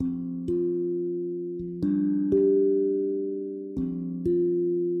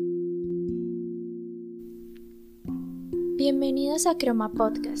Bienvenidos a Croma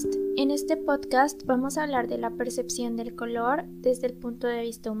Podcast. En este podcast vamos a hablar de la percepción del color desde el punto de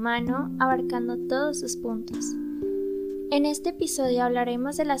vista humano, abarcando todos sus puntos. En este episodio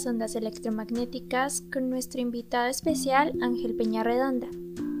hablaremos de las ondas electromagnéticas con nuestro invitado especial, Ángel Peñarredonda.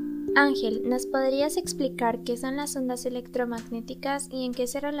 Ángel, ¿nos podrías explicar qué son las ondas electromagnéticas y en qué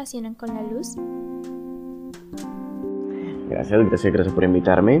se relacionan con la luz? Gracias por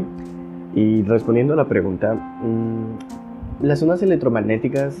invitarme. Y respondiendo a la pregunta, las ondas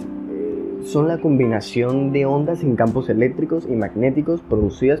electromagnéticas son la combinación de ondas en campos eléctricos y magnéticos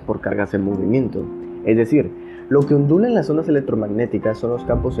producidas por cargas en movimiento. Es decir, lo que ondula en las ondas electromagnéticas son los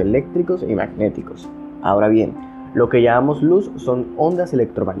campos eléctricos y magnéticos. Ahora bien, lo que llamamos luz son ondas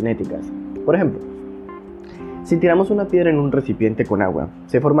electromagnéticas. Por ejemplo, si tiramos una piedra en un recipiente con agua,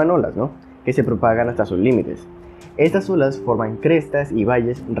 se forman olas, ¿no?, que se propagan hasta sus límites. Estas olas forman crestas y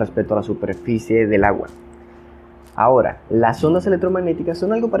valles respecto a la superficie del agua. Ahora, las ondas electromagnéticas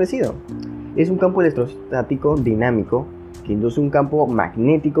son algo parecido. Es un campo electrostático dinámico que induce un campo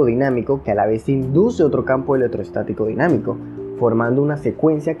magnético dinámico que a la vez induce otro campo electrostático dinámico, formando una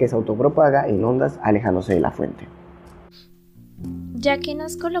secuencia que se autopropaga en ondas alejándose de la fuente. Ya que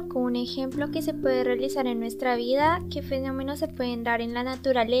nos colocó un ejemplo que se puede realizar en nuestra vida, ¿qué fenómenos se pueden dar en la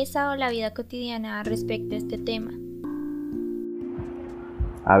naturaleza o la vida cotidiana respecto a este tema?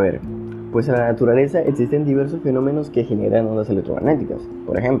 Pues en la naturaleza existen diversos fenómenos que generan ondas electromagnéticas.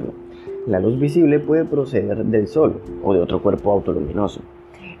 Por ejemplo, la luz visible puede proceder del Sol o de otro cuerpo autoluminoso.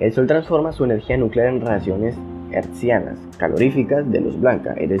 El Sol transforma su energía nuclear en radiaciones hertzianas, caloríficas de luz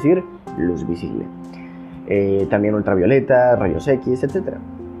blanca, es decir, luz visible. También ultravioleta, rayos X, etc.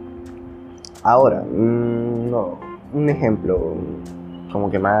 Ahora, un ejemplo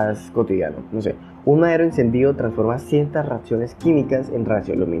como que más cotidiano, un madero encendido transforma ciertas reacciones químicas en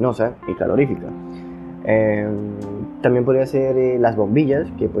radiación luminosa y calorífica. También podría ser las bombillas,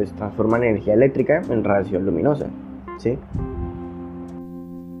 que pues transforman energía eléctrica en radiación luminosa, ¿sí?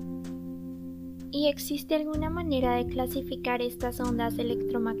 ¿Y existe alguna manera de clasificar estas ondas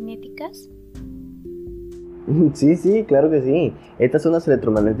electromagnéticas? Sí, claro que sí. Estas ondas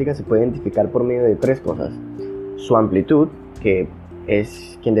electromagnéticas se pueden identificar por medio de tres cosas: su amplitud, que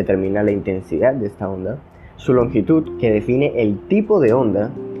es quien determina la intensidad de esta onda; su longitud, que define el tipo de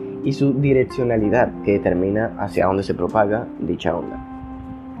onda; y su direccionalidad, que determina hacia dónde se propaga dicha onda.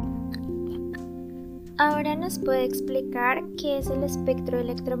 Ahora nos puede explicar qué es el espectro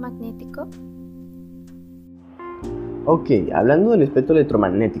electromagnético. Ok, hablando del espectro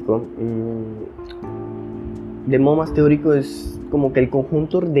electromagnético, de modo más teórico es como que el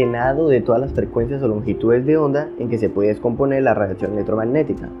conjunto ordenado de todas las frecuencias o longitudes de onda en que se puede descomponer la radiación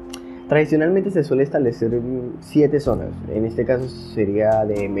electromagnética. Tradicionalmente se suele establecer 7 zonas, en este caso sería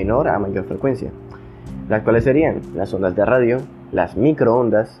de menor a mayor frecuencia, las cuales serían las ondas de radio, las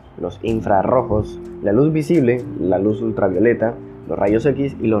microondas, los infrarrojos, la luz visible, la luz ultravioleta, los rayos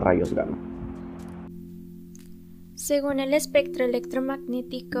X y los rayos gamma. Según el espectro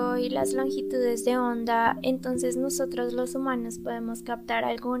electromagnético y las longitudes de onda, entonces nosotros los humanos podemos captar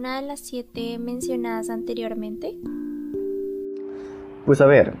alguna de las 7 mencionadas anteriormente. Pues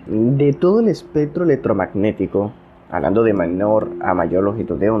de todo el espectro electromagnético, hablando de menor a mayor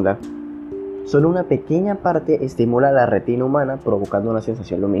longitud de onda, solo una pequeña parte estimula la retina humana provocando una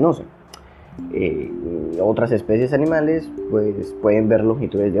sensación luminosa. Otras especies animales pues pueden ver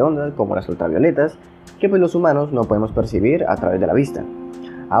longitudes de onda como las ultravioletas, que pues los humanos no podemos percibir a través de la vista.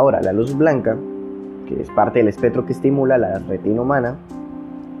 Ahora, la luz blanca, que es parte del espectro que estimula la retina humana,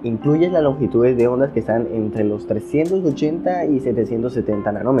 incluye las longitudes de ondas que están entre los 380 y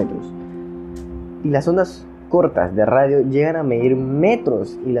 770 nanómetros. Y las ondas cortas de radio llegan a medir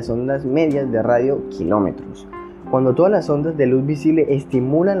metros y las ondas medias de radio kilómetros. Cuando todas las ondas de luz visible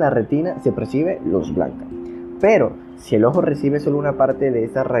estimulan la retina, se percibe luz blanca. Pero si el ojo recibe solo una parte de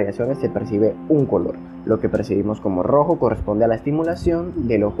estas radiaciones, se percibe un color. Lo que percibimos como rojo corresponde a la estimulación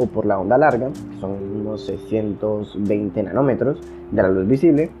del ojo por la onda larga, que son unos 620 nanómetros de la luz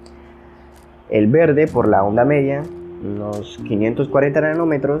visible. El verde por la onda media, unos 540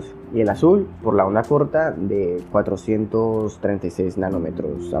 nanómetros. Y el azul por la onda corta, de 436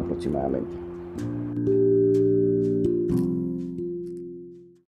 nanómetros aproximadamente.